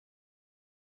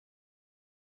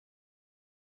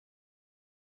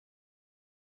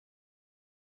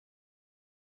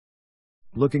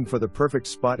Looking for the perfect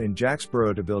spot in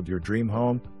Jacksboro to build your dream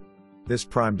home? This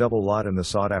prime double lot in the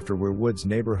sought-after Weir Woods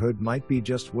neighborhood might be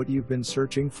just what you've been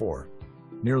searching for.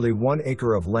 Nearly 1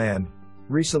 acre of land,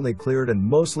 recently cleared and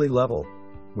mostly level.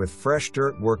 With fresh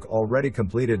dirt work already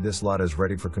completed, this lot is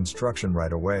ready for construction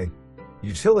right away.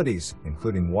 Utilities,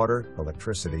 including water,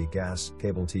 electricity, gas,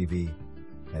 cable TV,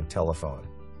 and telephone,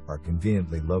 are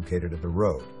conveniently located at the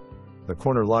road. The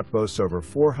corner lot boasts over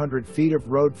 400 feet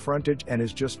of road frontage and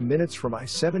is just minutes from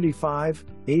I-75,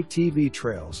 ATV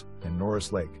trails, and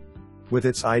Norris Lake. With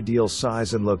its ideal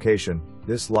size and location,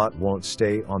 this lot won't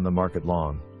stay on the market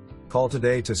long. Call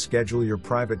today to schedule your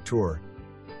private tour.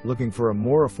 Looking for a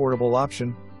more affordable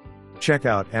option? Check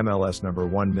out MLS number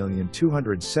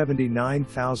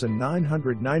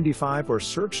 1,279,995 or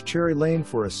search Cherry Lane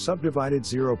for a subdivided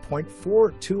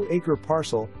 0.42-acre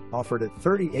parcel offered at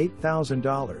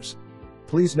 $38,000.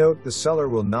 Please note the seller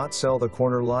will not sell the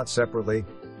corner lot separately.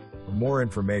 For more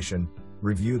information,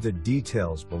 review the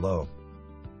details below.